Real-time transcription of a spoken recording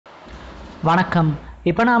வணக்கம்.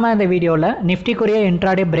 இப்போ நாம இந்த வீடியோவில் நிஃப்டிக்குரிய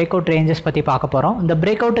இன்ட்ராடே பிரேக் அவுட் ரேஞ்சஸ் பற்றி பார்க்க போகிறோம். இந்த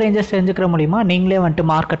பிரேக் அவுட் ரேஞ்சஸ் தெரிஞ்சுக்கிற மூலிமா நீங்களே வந்துட்டு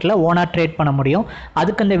மார்க்கெட்டில் ஓனாக ட்ரேட் பண்ண முடியும்.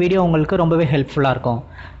 அதுக்கு இந்த வீடியோ உங்களுக்கு ரொம்பவே ஹெல்ப்ஃபுல்லாக இருக்கும்.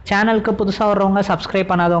 சேனலுக்கு புதுசாக வர்றவங்க சப்ஸ்கிரைப்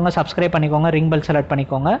பண்ணாதவங்க சப்ஸ்கிரைப் பண்ணிக்கோங்க, ரிங் பெல் செலக்ட்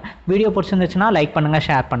பண்ணிக்கோங்க. வீடியோ பிடிச்சிருந்துச்சுன்னா லைக் பண்ணுங்கள்,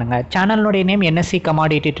 ஷேர் பண்ணுங்கள். சேனலுடைய நேம் NSE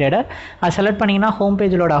கமாடிட்டி ட்ரேடர். அது செலக்ட் பண்ணிங்கன்னா ஹோம்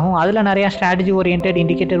பேஜ் லோட் ஆகும். அதில் நிறையா strategy orient,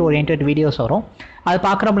 indicator orient videos வரும். அது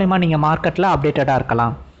பார்க்குற மூலிமா நீங்கள் மார்க்கெட்டில் அப்டேட்டடாக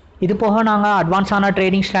இருக்கலாம். இது போக நாங்கள் அட்வான்ஸான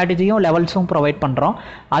ட்ரேடிங் ஸ்ட்ராட்டஜியும் லெவல்ஸும் ப்ரொவைட் பண்ணுறோம்.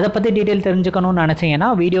 அதை பற்றி டீட்டெயில் தெரிஞ்சுக்கணும்னு நினச்சிங்கன்னா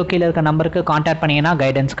வீடியோ கீழே இருக்க நம்பருக்கு காண்டாக்ட் பண்ணிங்கன்னா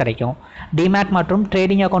கைடன்ஸ் கிடைக்கும். டிமேட் மற்றும்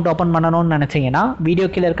ட்ரேடிங் அக்கௌண்ட் ஓப்பன் பண்ணணும்னு நினச்சிங்கன்னா வீடியோ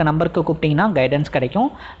கீழே இருக்க நம்பருக்கு கூப்பிட்டிங்கன்னா கைடன்ஸ்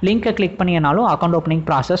கிடைக்கும். லிங்க்கை click பண்ணிங்கனாலும் account opening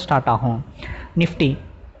process start ஆகும்.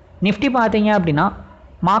 நிஃப்டி பார்த்தீங்க அப்படின்னா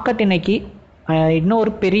மார்க்கெட் இன்னைக்கு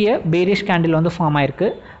இன்னொரு பெரிய பேரிஷ் கேண்டில் வந்து ஃபார்ம் ஆயிருக்கு.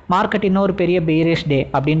 மார்க்கெட் இன்னொரு பெரிய பேரிஷ் டே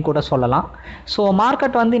அப்படின்னு கூட சொல்லலாம். ஸோ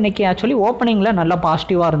மார்க்கெட் வந்து இன்றைக்கி ஆக்சுவலி ஓப்பனிங்கில் நல்லா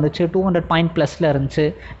பாசிட்டிவாக இருந்துச்சு. 200 பாயிண்ட் ப்ளஸில் இருந்துச்சு.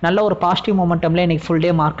 நல்ல ஒரு பாசிட்டிவ் மொமெண்டம்லேயே இன்றைக்கி ஃபுல்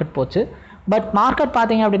டே மார்க்கெட் போச்சு. பட் மார்க்கெட்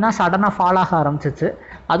பார்த்தீங்க அப்படின்னா சடனாக ஃபால் ஆக ஆரம்பிச்சிச்சு.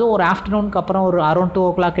 அதுவும் ஒரு ஆஃப்டர்நூனுக்கு அப்புறம் ஒரு அரௌண்ட் 2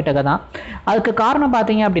 o'clock கிட்டக்க தான். அதுக்கு காரணம்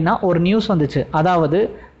பார்த்தீங்க அப்படின்னா ஒரு நியூஸ் வந்துச்சு. அதாவது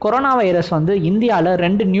கொரோனா வைரஸ் வந்து இந்தியாவில்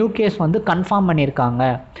 2 நியூ கேஸ் வந்து கன்ஃபார்ம் பண்ணியிருக்காங்க.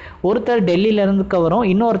 ஒருத்தர் டெல்லியிலேருந்து வரும்,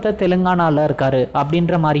 இன்னொருத்தர் தெலுங்கானாவில் இருக்கார்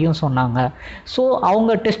அப்படின்ற மாதிரியும் சொன்னாங்க. ஸோ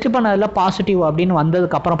அவங்க டெஸ்ட் பண்ணதில் பாசிட்டிவ் அப்படின்னு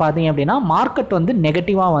வந்ததுக்கப்புறம் பார்த்தீங்க அப்படின்னா மார்க்கெட் வந்து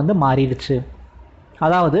நெகட்டிவாக வந்து மாறிடுச்சு.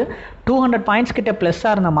 அதாவது 200 பாயிண்ட்ஸ் கிட்ட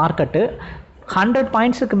ப்ளஸ்ஸாக இருந்த மார்க்கெட்டு 100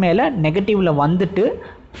 பாயிண்ட்ஸுக்கு மேலே நெகட்டிவில் வந்துட்டு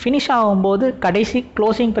ஃபினிஷ் ஆகும்போது கடைசி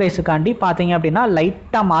க்ளோசிங் ப்ரைஸுக்காண்டி பார்த்தீங்க அப்படின்னா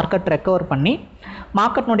லைட்டாக மார்க்கெட் ரெக்கவர் பண்ணி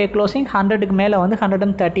மார்க்கெட்னுடைய க்ளோசிங் 100க்கு மேலே வந்து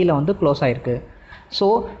 130ல் வந்து க்ளோஸ் ஆகிருக்கு. ஸோ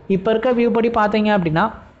இப்போ இருக்க வியூ படி பார்த்தீங்க அப்படின்னா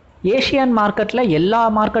ஏஷியன் மார்க்கெட்டில் எல்லா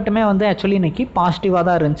மார்க்கெட்டுமே வந்து ஆக்சுவலி இன்றைக்கி பாசிட்டிவாக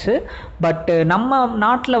தான் இருந்துச்சு. பட்டு நம்ம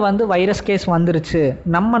நாட்டில் வந்து வைரஸ் கேஸ் வந்துருச்சு,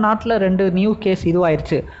 நம்ம நாட்டில் 2 நியூ கேஸ்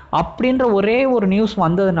இதுவாயிருச்சு அப்படின்ற ஒரே ஒரு நியூஸ்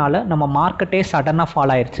வந்ததுனால நம்ம மார்க்கெட்டே சடனாக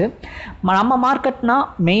ஃபால் ஆயிடுச்சு. நம்ம மார்க்கெட்னா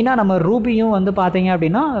மெயினாக நம்ம ரூபியும் வந்து பார்த்தீங்க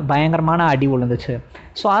அப்படின்னா பயங்கரமான அடி விழுந்துச்சு.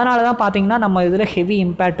 ஸோ அதனால தான் பார்த்தீங்கன்னா நம்ம இதில் ஹெவி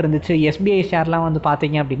இம்பேக்ட் இருந்துச்சு. SBI ஷேர்லாம் வந்து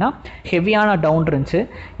பார்த்தீங்க அப்படின்னா ஹெவியான டவுன் இருந்துச்சு.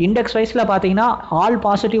 இண்டெக்ஸ் வைஸில் பார்த்தீங்கன்னா ஆல்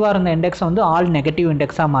பாசிட்டிவாக இருந்த இண்டெக்ஸ் வந்து ஆல் நெகட்டிவ்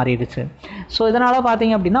இண்டெக்ஸாக மாறிடுச்சு. ஸோ இதனால்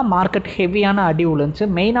பார்த்தீங்க அப்படின்னா மார்க்கெட் ஹெவியான அடி விழுந்துச்சு.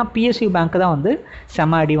 மெயினாக PSU பேங்க் தான் வந்து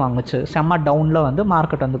செம்ம அடி வாங்குச்சு. செம்ம டவுனில் வந்து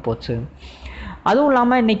மார்க்கெட் வந்து போச்சு. அதுவும்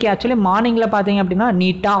இல்லாமல் இன்றைக்கி ஆக்சுவலி மார்னிங்கில் பார்த்தீங்க அப்படின்னா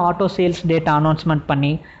நீட்டாக ஆட்டோ சேல்ஸ் டேட்டா அனௌன்ஸ்மெண்ட்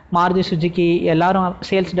பண்ணி மாருதி சுஜுக்கி எல்லாரும்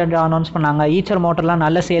சேல்ஸ் டேட்டா அனௌன்ஸ் பண்ணாங்க. ஈச்சர் மோட்டர்லாம்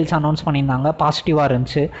நல்ல சேல்ஸ் அனௌன்ஸ் பண்ணியிருந்தாங்க, பாசிட்டிவாக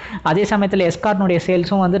இருந்துச்சு. அதே சமயத்தில் எஸ்கார்ட்னுடைய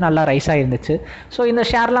சேல்ஸும் வந்து நல்லா ரைஸ் ஆகிருந்துச்சு. ஸோ இந்த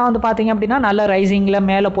ஷேர்லாம் வந்து பார்த்திங்க அப்படின்னா நல்ல ரைசிங்கில்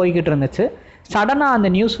மேலே போய்கிட்டு இருந்துச்சு. சடனாக அந்த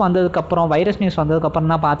நியூஸ் வந்ததுக்கப்புறம், வைரஸ் நியூஸ்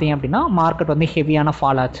வந்ததுக்கப்புறம் தான் பார்த்தீங்க அப்படின்னா மார்க்கெட் வந்து ஹெவியான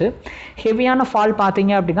ஃபால் ஆச்சு. ஹெவியான ஃபால்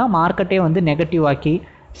பார்த்தீங்க அப்படின்னா மார்க்கெட்டே வந்து நெகட்டிவ் ஆக்கி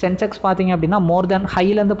சென்செக்ஸ் பார்த்தீங்க அப்படின்னா மோர் தென்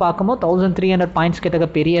ஹைலேருந்து பார்க்கும்போது 1300 பாயிண்ட்ஸ் கிட்ட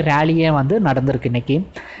பெரிய ரேலியே வந்து நடந்திருக்கு இன்றைக்கி.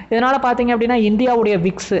 இதனால் பார்த்தீங்க அப்படின்னா இந்தியாவுடைய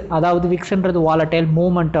விக்ஸ், அதாவது விக்ஸ்ன்றது வாலட்டைல்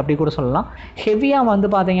மூவ்மெண்ட் அப்படி கூட சொல்லலாம், ஹெவியாக வந்து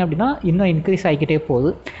பார்த்தீங்க அப்படின்னா இன்னும் இன்க்ரீஸ் ஆகிக்கிட்டே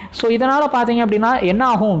போகுது. ஸோ இதனால் பார்த்தீங்க அப்படின்னா என்ன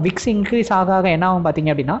ஆகும், விக்ஸ் இன்க்ரீஸ் ஆக என்ன ஆகும்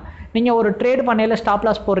பார்த்தீங்க அப்படின்னா நீங்கள் ஒரு ட்ரேட் பண்ணையில் ஸ்டாப்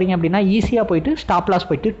லாஸ் போடுறீங்க அப்படின்னா ஈஸியாக போயிட்டு ஸ்டாப் லாஸ்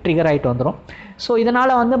போயிட்டு ட்ரிகர் ஆகிட்டு வந்துடும். ஸோ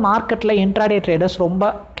இதனால் வந்து மார்க்கெட்டில் இன்ட்ராடே ட்ரேடர்ஸ்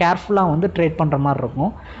ரொம்ப கேர்ஃபுல்லாக வந்து ட்ரேட் பண்ணுற மாதிரி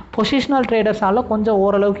இருக்கும். பொசிஷனல் ட்ரேடர்ஸால் கொஞ்சம்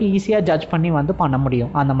ஓரளவுக்கு ஈஸியாக ஜட்ஜ் பண்ணி வந்து பண்ண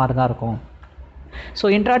முடியும், அந்த மாதிரி தான் இருக்கும். ஸோ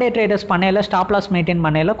இன்ட்ராடே ட்ரேடர்ஸ் பண்ணையில் ஸ்டாப் லாஸ் மெயின்டைன்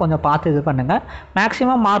பண்ணையில் கொஞ்சம் பார்த்து இது பண்ணுங்கள்.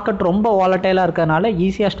 மேக்ஸிமம் மார்க்கெட் ரொம்ப வாலட்டைலாக இருக்கிறதுனால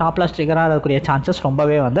ஈஸியாக ஸ்டாப் லாஸ் ட்ரிகர் ஆகக்கூடிய சான்சஸ்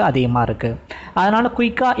ரொம்பவே வந்து அதிகமாக இருக்குது. அதனால்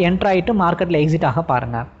குயிக்காக என்ட்ராயிட்டு மார்க்கெட்டில் எக்ஸிட் ஆக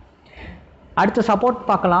பாருங்கள். அடுத்து சப்போர்ட்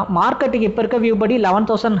பார்க்கலாம். மார்க்கெட்டுக்கு இப்போ இருக்க வியூ படி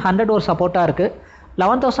 11,100 ஒரு சப்போர்ட்டாக இருக்குது.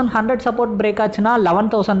 11,100 சப்போர்ட் பிரேக் ஆச்சுன்னா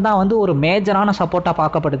 11,000 தான் வந்து ஒரு மேஜரான சப்போர்ட்டாக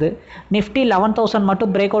பார்க்கப்படுது. நிஃப்டி 11,000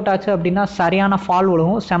 மட்டும் பிரேக் அவுட் ஆச்சு அப்படின்னா சரியான ஃபால்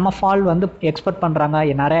விழுகும். செம்ம ஃபால் வந்து எக்ஸ்பெக்ட் பண்ணுறாங்க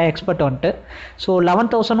நிறையா எக்ஸ்பெக்ட் வந்துட்டு. ஸோ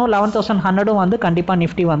 11,000 11,100 வந்து கண்டிப்பாக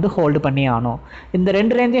நிஃப்டி வந்து ஹோல்டு பண்ணி ஆகணும். இந்த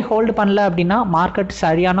 2 ரேஞ்சையும் ஹோல்டு பண்ணல அப்படின்னா மார்க்கெட்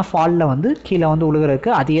சரியான ஃபாலில் வந்து கீழே வந்து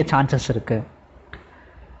விழுகிறதுக்கு அதிக சான்சஸ் இருக்குது.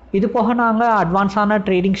 இது போக நாங்கள் அட்வான்ஸான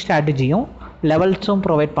ட்ரேடிங் ஸ்ட்ராட்டஜியும் லெவல்ஸும்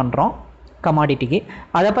ப்ரொவைட் பண்ணுறோம் கமாடிட்டிக்கு.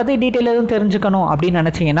 அதை பற்றி டீட்டெயில் எதுவும் தெரிஞ்சுக்கணும் அப்படின்னு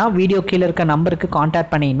நினச்சிங்கன்னா வீடியோ கீழே இருக்க நம்பருக்கு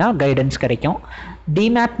காண்டாக்ட் பண்ணிங்கன்னா கைடன்ஸ் கிடைக்கும்.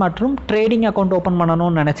 டிமேட் மற்றும் ட்ரேடிங் அக்கௌண்ட் ஓப்பன்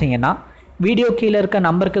பண்ணணும்னு நினச்சிங்கன்னா வீடியோ கீழே இருக்க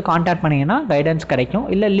நம்பருக்கு காண்டாக்ட் பண்ணிங்கன்னா கைடன்ஸ் கிடைக்கும்.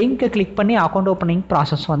 இல்லை லிங்க்கை கிளிக் பண்ணி அக்கௌண்ட் ஓப்பனிங்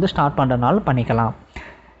ப்ராசஸ் வந்து ஸ்டார்ட் பண்ணுறதுனால பண்ணிக்கலாம்.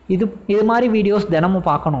 இது மாதிரி வீடியோஸ் தினமும்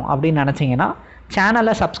பார்க்கணும் அப்படின்னு நினச்சிங்கன்னா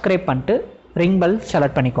சேனலை சப்ஸ்கிரைப் பண்ணிட்டு ரிங் பெல்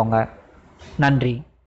செலக்ட் பண்ணிக்கோங்க. நன்றி.